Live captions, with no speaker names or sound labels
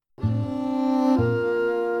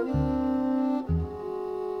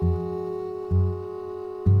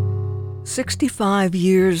65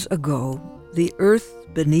 years ago, the earth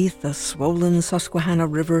beneath the swollen Susquehanna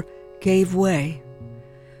River gave way.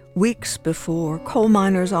 Weeks before, coal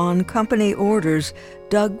miners on company orders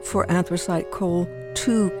dug for anthracite coal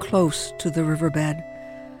too close to the riverbed.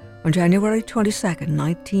 On January 22,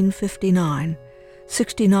 1959,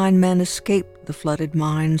 69 men escaped the flooded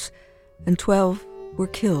mines, and 12 were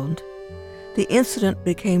killed. The incident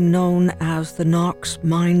became known as the Knox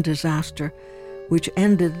mine disaster, which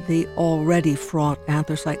ended the already fraught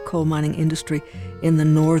anthracite coal mining industry in the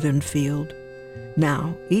northern field.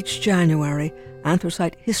 Now, each January,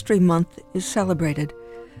 Anthracite History Month is celebrated.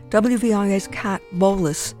 WVIA's Kat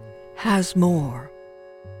Bolus has more.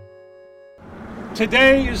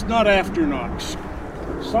 Today is not after Knox.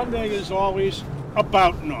 Sunday is always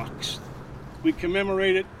about Knox. We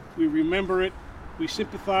commemorate it, we remember it, we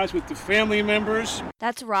sympathize with the family members.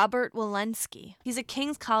 That's Robert Walensky. He's a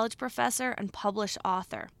King's College professor and published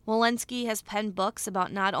author. Walensky has penned books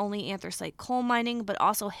about not only anthracite coal mining, but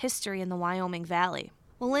also history in the Wyoming Valley.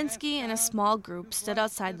 Walensky and a small group stood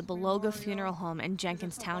outside the Beloga Funeral Home in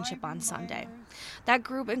Jenkins Township on Sunday. That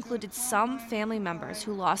group included some family members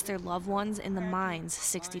who lost their loved ones in the mines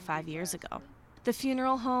 65 years ago. The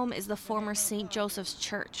funeral home is the former St. Joseph's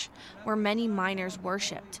Church, where many miners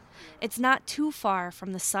worshipped. It's not too far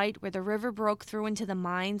from the site where the river broke through into the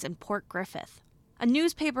mines in Port Griffith. A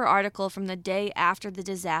newspaper article from the day after the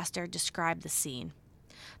disaster described the scene.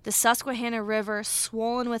 The Susquehanna River,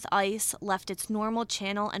 swollen with ice, left its normal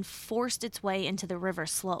channel and forced its way into the river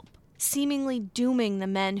slope, seemingly dooming the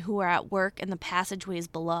men who were at work in the passageways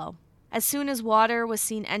below. As soon as water was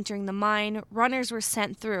seen entering the mine, runners were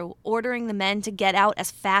sent through, ordering the men to get out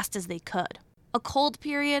as fast as they could. A cold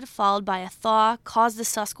period, followed by a thaw, caused the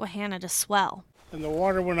Susquehanna to swell. And the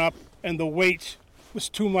water went up, and the weight was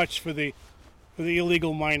too much for the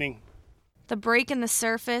illegal mining. The break in the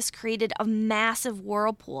surface created a massive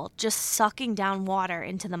whirlpool, just sucking down water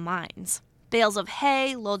into the mines. Bales of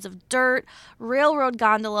hay, loads of dirt, railroad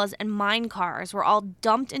gondolas, and mine cars were all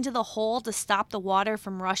dumped into the hole to stop the water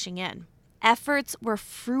from rushing in. Efforts were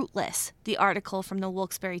fruitless, the article from the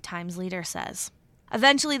Wilkes-Barre Times-Leader says.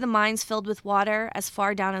 Eventually, the mines filled with water as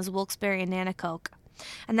far down as Wilkes-Barre and Nanticoke.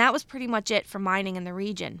 And that was pretty much it for mining in the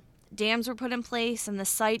region. Dams were put in place, and the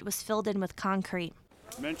site was filled in with concrete.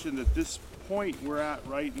 I mentioned that this point we're at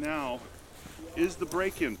right now is the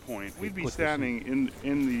break-in point. We'd be standing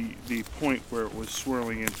in the point where it was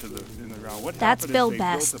swirling in the ground. That's Bill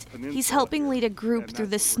Best. He's helping lead a group through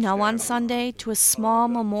the snow on Sunday to a small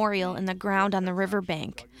memorial in the ground on the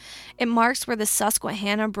riverbank. It marks where the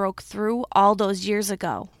Susquehanna broke through all those years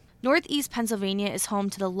ago. Northeast Pennsylvania is home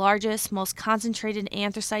to the largest, most concentrated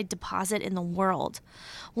anthracite deposit in the world.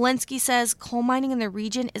 Walensky says coal mining in the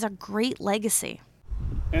region is a great legacy.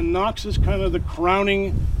 And Knox is kind of the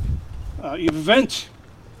crowning event,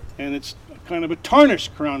 and it's kind of a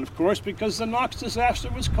tarnished crown, of course, because the Knox disaster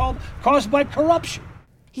was caused by corruption.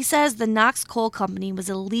 He says the Knox Coal Company was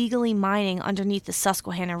illegally mining underneath the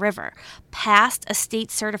Susquehanna River, past a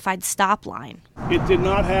state-certified stop line. It did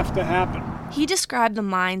not have to happen. He described the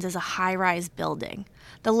mines as a high-rise building.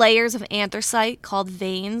 The layers of anthracite, called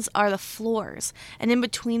veins, are the floors, and in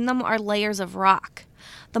between them are layers of rock.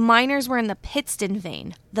 The miners were in the Pittston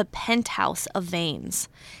vein, the penthouse of veins.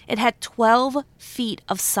 It had 12 feet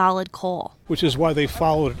of solid coal. Which is why they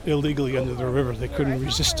followed it illegally under the river. They couldn't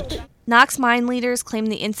resist it. Knox mine leaders claim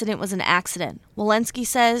the incident was an accident. Walensky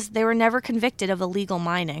says they were never convicted of illegal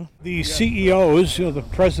mining. The CEOs, the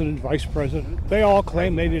president, vice president, they all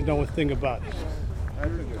claim they didn't know a thing about it.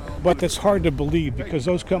 But that's hard to believe because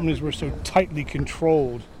those companies were so tightly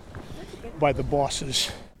controlled by the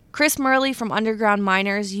bosses. Chris Murley from Underground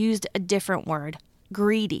Miners used a different word,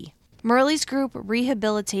 greedy. Murley's group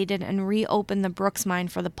rehabilitated and reopened the Brooks mine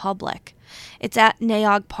for the public. It's at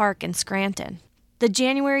Naog Park in Scranton. The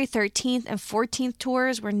January 13th and 14th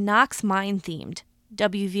tours were Knox mine-themed.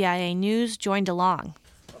 WVIA News joined along.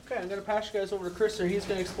 Okay, I'm going to pass you guys over to Chris here. He's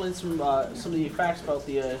going to explain some of the facts about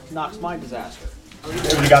the Knox mine disaster.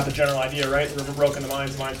 Everybody got the general idea, right? The river broke into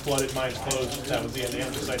mines flooded, mines closed. That was the end of the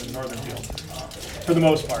anthracite in the northern field, for the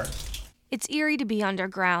most part. It's eerie to be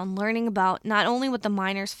underground, learning about not only what the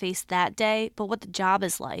miners faced that day, but what the job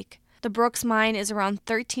is like. The Brooks mine is around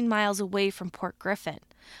 13 miles away from Port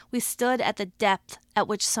Griffith. We stood at the depth at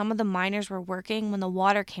which some of the miners were working when the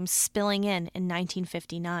water came spilling in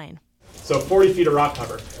 1959. So 40 feet of rock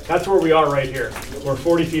cover. That's where we are right here. We're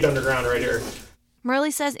 40 feet underground right here.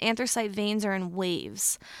 Murley says anthracite veins are in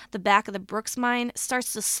waves. The back of the Brooks mine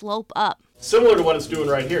starts to slope up. Similar to what it's doing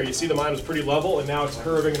right here. You see the mine was pretty level, and now it's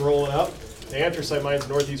curving and rolling up. The anthracite mines in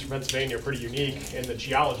northeastern Pennsylvania are pretty unique in the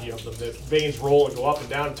geology of them. The veins roll and go up and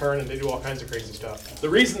down, turn, and they do all kinds of crazy stuff. The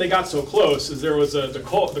reason they got so close is there was the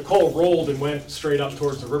coal rolled and went straight up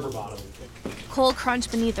towards the river bottom. Coal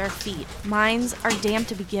crunched beneath our feet. Mines are damp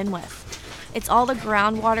to begin with. It's all the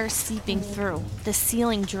groundwater seeping through. The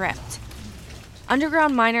ceiling dripped.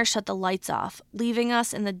 Underground miners shut the lights off, leaving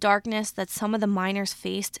us in the darkness that some of the miners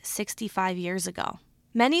faced 65 years ago.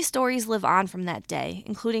 Many stories live on from that day,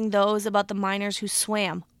 including those about the miners who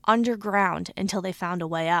swam underground until they found a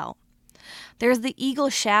way out. There's the Eagle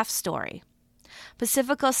Shaft story.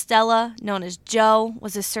 Pacifico Stella, known as Joe,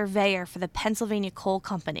 was a surveyor for the Pennsylvania Coal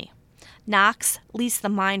Company. Knox leased the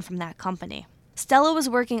mine from that company. Stella was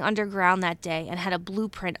working underground that day and had a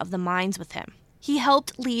blueprint of the mines with him. He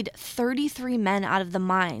helped lead 33 men out of the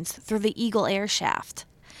mines through the Eagle Air Shaft.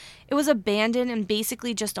 It was abandoned and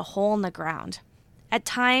basically just a hole in the ground. At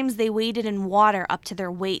times, they waded in water up to their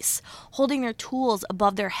waists, holding their tools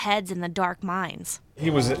above their heads in the dark mines. He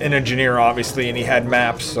was an engineer, obviously, and he had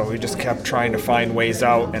maps, so he just kept trying to find ways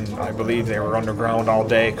out, and I believe they were underground all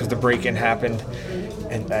day because the break-in happened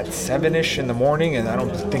at 7-ish in the morning, and I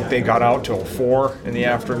don't think they got out till 4 in the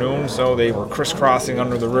afternoon, so they were crisscrossing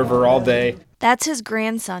under the river all day. That's his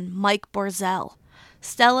grandson, Mike Borzell.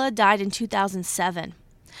 Stella died in 2007.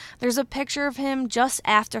 There's a picture of him just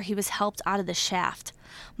after he was helped out of the shaft.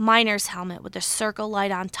 Miner's helmet with a circle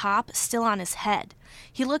light on top still on his head.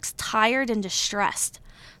 He looks tired and distressed.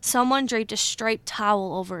 Someone draped a striped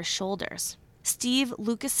towel over his shoulders. Steve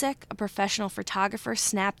Lukasik, a professional photographer,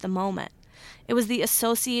 snapped the moment. It was the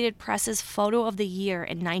Associated Press's Photo of the Year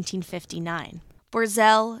in 1959.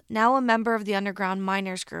 Borzell, now a member of the underground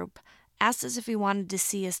miners group, asked us if he wanted to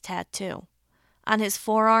see his tattoo. On his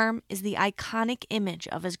forearm is the iconic image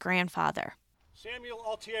of his grandfather. Samuel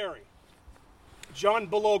Altieri, John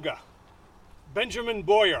Beloga, Benjamin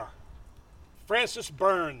Boyer, Francis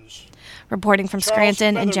Burns. Reporting from Charles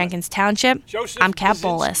Scranton and Featherman, Jenkins Township, Joseph I'm Kat Kaczynski,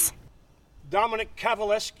 Bolus. Dominic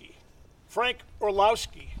Kowaleski, Frank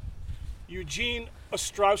Orlowski, Eugene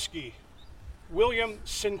Ostrowski, William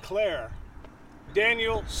Sinclair,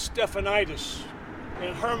 Daniel Stefanidis,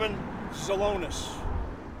 and Herman Zelonis.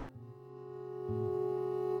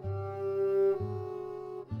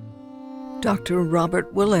 Dr.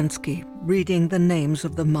 Robert Walensky reading the names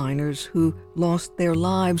of the miners who lost their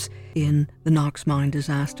lives in the Knox mine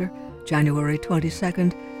disaster, January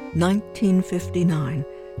 22nd, 1959,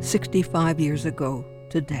 65 years ago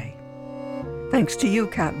today. Thanks to you,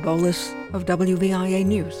 Kat Bolus of WVIA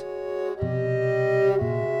News.